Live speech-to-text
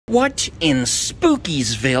What in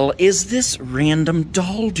Spookiesville is this random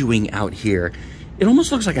doll doing out here? It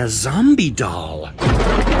almost looks like a zombie doll.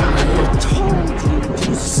 I told you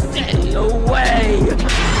to stay away.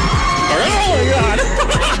 Oh my God!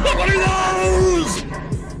 What are those?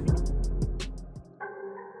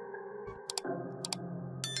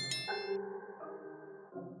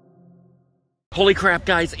 Holy crap,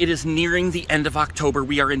 guys, it is nearing the end of October.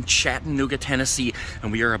 We are in Chattanooga, Tennessee, and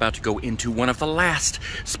we are about to go into one of the last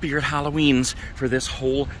Spirit Halloweens for this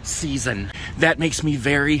whole season. That makes me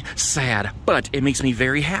very sad, but it makes me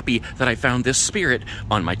very happy that I found this spirit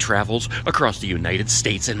on my travels across the United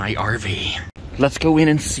States in my RV. Let's go in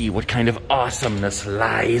and see what kind of awesomeness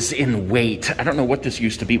lies in wait. I don't know what this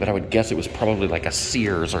used to be, but I would guess it was probably like a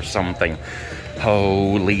Sears or something.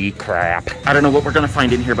 Holy crap. I don't know what we're gonna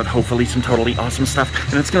find in here, but hopefully some totally awesome stuff.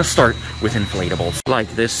 And it's gonna start with inflatables. Like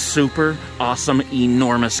this super awesome,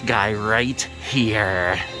 enormous guy right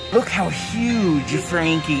here. Look how huge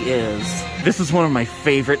Frankie is. This is one of my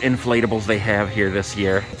favorite inflatables they have here this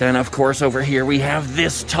year. Then, of course, over here we have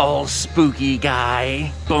this tall, spooky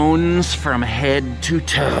guy. Bones from head to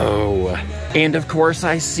toe. And, of course,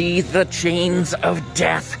 I see the Chains of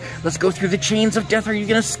Death. Let's go through the Chains of Death. Are you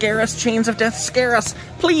gonna scare us, Chains of Death? Scare us.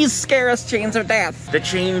 Please scare us, Chains of Death. The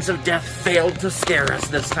Chains of Death failed to scare us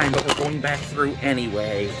this time, but we're going back through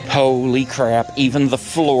anyway. Holy crap. Even the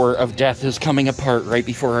floor of death is coming apart right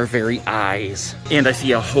before our very eyes. And I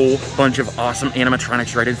see a whole bunch of awesome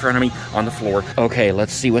animatronics right in front of me on the floor. Okay,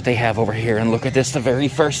 let's see what they have over here. And look at this. The very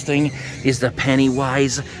first thing is the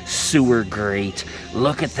Pennywise sewer grate.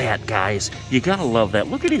 Look at that, guys. You gotta love that.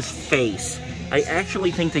 Look at his face. I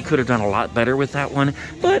actually think they could have done a lot better with that one,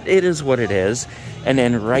 but it is what it is. And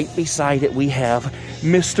then right beside it, we have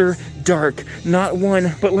Mr. Dark. Not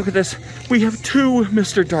one, but look at this. We have two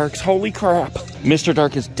Mr. Darks. Holy crap. Mr.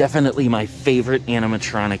 Dark is definitely my favorite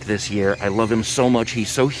animatronic this year. I love him so much. He's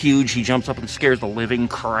so huge. He jumps up and scares the living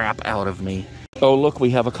crap out of me. Oh, look,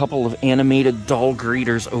 we have a couple of animated doll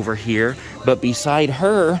greeters over here. But beside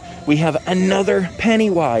her, we have another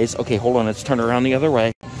Pennywise. Okay, hold on. Let's turn around the other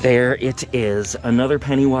way. There it is. Another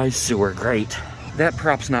Pennywise sewer grate. That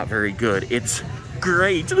prop's not very good. It's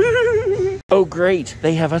great. Oh, great.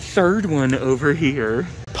 They have a third one over here.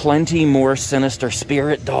 Plenty more sinister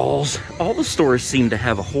spirit dolls. All the stores seem to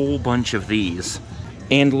have a whole bunch of these.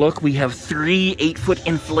 And look, we have 3 8-foot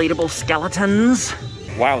inflatable skeletons.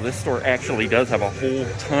 Wow, this store actually does have a whole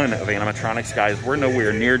ton of animatronics, guys. We're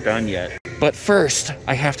nowhere near done yet. But first,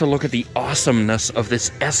 I have to look at the awesomeness of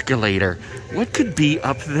this escalator. What could be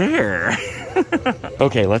up there?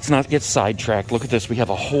 Okay, let's not get sidetracked. Look at this. We have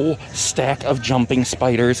a whole stack of jumping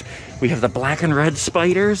spiders. We have the black and red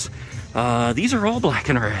spiders. These are all black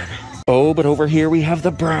and red. Oh, but over here we have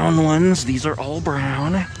the brown ones. These are all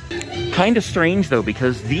brown. Kind of strange, though,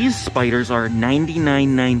 because these spiders are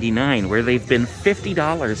 $99.99, where they've been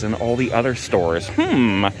 $50 in all the other stores.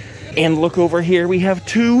 And look over here, we have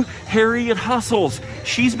 2 Harriet Hustles.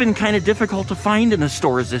 She's been kind of difficult to find in the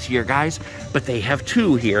stores this year, guys, but they have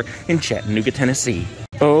 2 here in Chattanooga, Tennessee.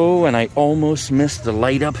 Oh, and I almost missed the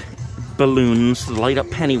light-up balloons, the light-up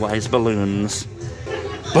Pennywise balloons.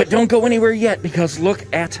 But don't go anywhere yet, because look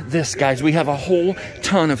at this, guys. We have a whole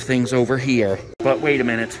ton of things over here. But wait a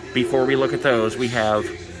minute. Before we look at those, we have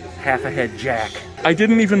Half a Head Jack. I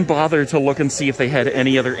didn't even bother to look and see if they had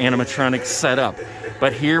any other animatronics set up.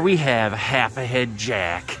 But here we have Half a Head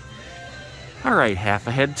Jack. All right, Half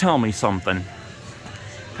a Head, tell me something.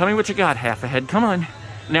 Tell me what you got, Half a Head. Come on.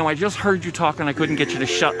 Now, I just heard you talk and I couldn't get you to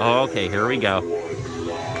shut... Oh, okay, here we go.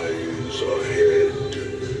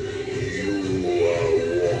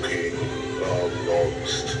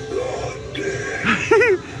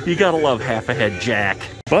 You gotta love Half a Head Jack.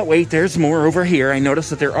 But wait, there's more over here. I noticed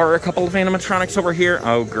that there are a couple of animatronics over here.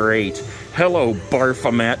 Oh, great. Hello,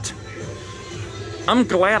 Barphomet. I'm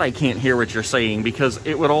glad I can't hear what you're saying, because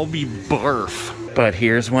it would all be barf. But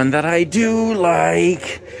here's one that I do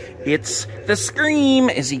like. It's the Scream.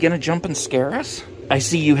 Is he gonna jump and scare us? I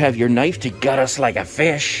see you have your knife to gut us like a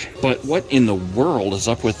fish. But what in the world is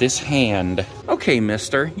up with this hand? Okay,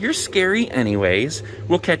 mister, you're scary anyways.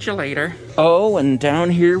 We'll catch you later. Oh, and down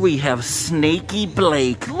here we have Snaky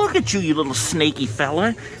Blake. Look at you, you little snaky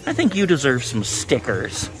fella. I think you deserve some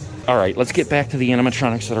stickers. All right, let's get back to the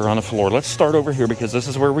animatronics that are on the floor. Let's start over here because this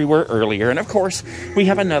is where we were earlier. And of course, we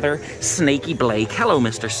have another Snaky Blake. Hello,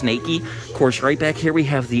 Mr. Snaky. Of course, right back here we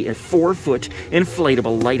have the 4-foot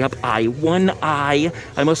inflatable light-up eye. One eye.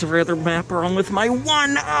 I must have read the map wrong with my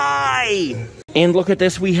one eye. And look at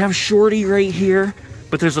this. We have Shorty right here.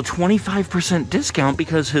 But there's a 25% discount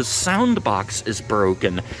because his sound box is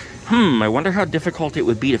broken. I wonder how difficult it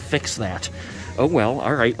would be to fix that. Oh well,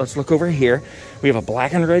 all right, let's look over here. We have a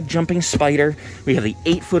black and red jumping spider. We have the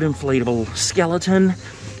 8-foot inflatable skeleton.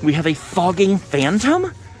 We have a fogging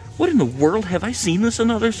phantom. What in the world? Have I seen this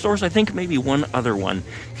in other stores? I think maybe one other one.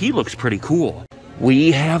 He looks pretty cool.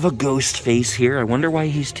 We have a ghost face here. I wonder why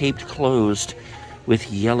he's taped closed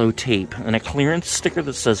with yellow tape. And a clearance sticker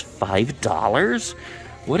that says $5?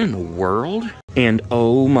 What in the world? And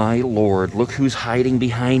oh my lord, look who's hiding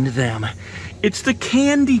behind them. It's the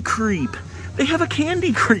Candy Creep. They have a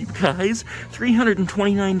Candy Creep, guys.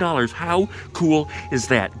 $329. How cool is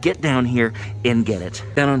that? Get down here and get it.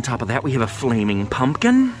 Then on top of that, we have a flaming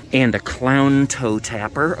pumpkin and a clown toe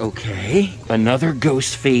tapper. Okay. Another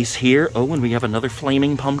ghost face here. Oh, and we have another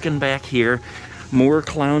flaming pumpkin back here. More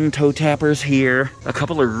clown toe tappers here. A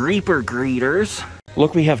couple of Reaper greeters.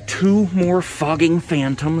 Look, we have 2 more fogging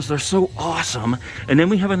phantoms. They're so awesome. And then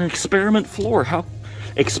we have an experiment floor.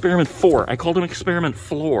 Experiment 4. I called him Experiment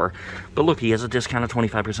Floor. But look, he has a discount of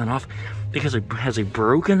 25% off because it has a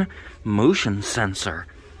broken motion sensor.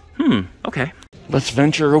 Okay. Let's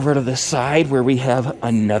venture over to the side where we have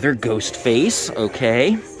another ghost face.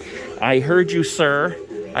 Okay. I heard you, sir.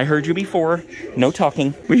 I heard you before. No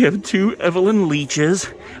talking. We have 2 Evelyn Leeches.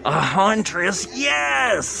 A Hauntress.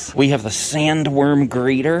 Yes! We have the Sandworm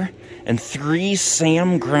Greeter and 3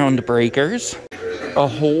 Sam Groundbreakers. A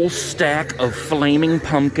whole stack of flaming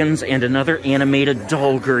pumpkins and another animated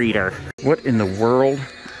doll greeter. What in the world?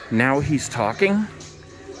 Now he's talking?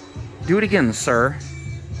 Do it again, sir.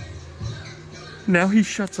 Now he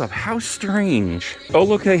shuts up. How strange. Oh,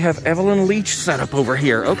 look, they have Evelyn Leech set up over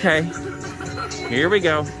here. Okay. Here we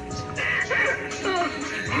go.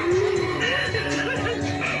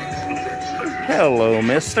 Hello,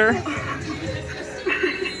 mister.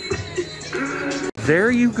 There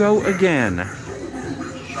you go again.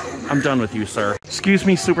 I'm done with you, sir. Excuse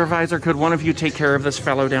me, supervisor, could one of you take care of this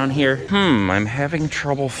fellow down here? I'm having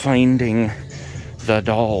trouble finding the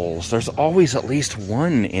dolls. There's always at least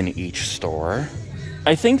 1 in each store.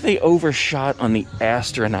 I think they overshot on the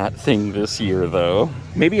astronaut thing this year, though.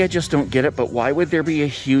 Maybe I just don't get it, but why would there be a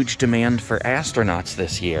huge demand for astronauts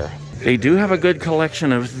this year? They do have a good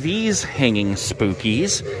collection of these hanging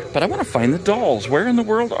spookies, but I want to find the dolls. Where in the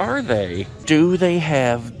world are they? Do they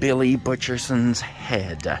have Billy Butcherson's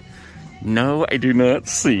head? No, I do not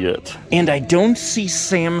see it. And I don't see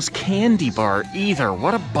Sam's candy bar either.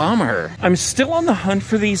 What a bummer. I'm still on the hunt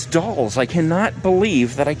for these dolls. I cannot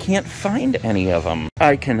believe that I can't find any of them.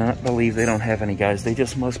 I cannot believe they don't have any, guys. They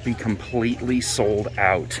just must be completely sold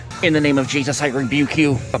out. In the name of Jesus, I rebuke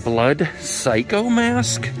you. A blood psycho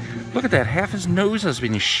mask? Look at that. Half his nose has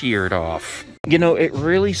been sheared off. You know, it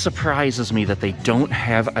really surprises me that they don't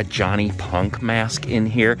have a Johnny Punk mask in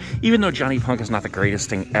here. Even though Johnny Punk is not the greatest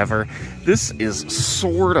thing ever, this is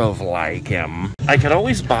sort of like him. I could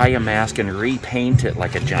always buy a mask and repaint it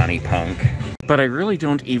like a Johnny Punk. But I really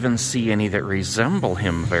don't even see any that resemble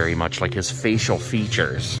him very much, like his facial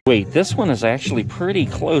features. Wait, this one is actually pretty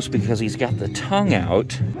close because he's got the tongue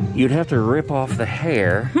out. You'd have to rip off the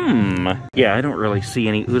hair. Yeah, I don't really see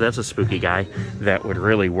any. Ooh, that's a spooky guy. That would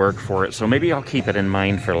really work for it, so maybe I'll keep it in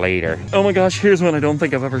mind for later. Oh my gosh, here's one I don't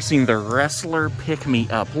think I've ever seen. The Wrestler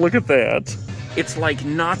Pick-Me-Up. Look at that. It's like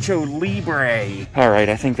Nacho Libre. Alright,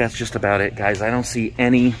 I think that's just about it, guys. I don't see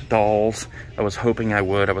any dolls. I was hoping I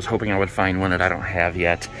would. I was hoping I would find one that I don't have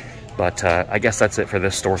yet. But I guess that's it for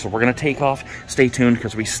this store. So we're going to take off. Stay tuned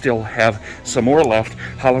because we still have some more left.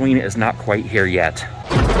 Halloween is not quite here yet.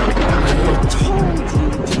 I told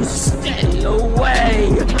you to stay away.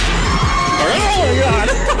 Oh my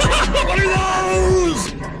god!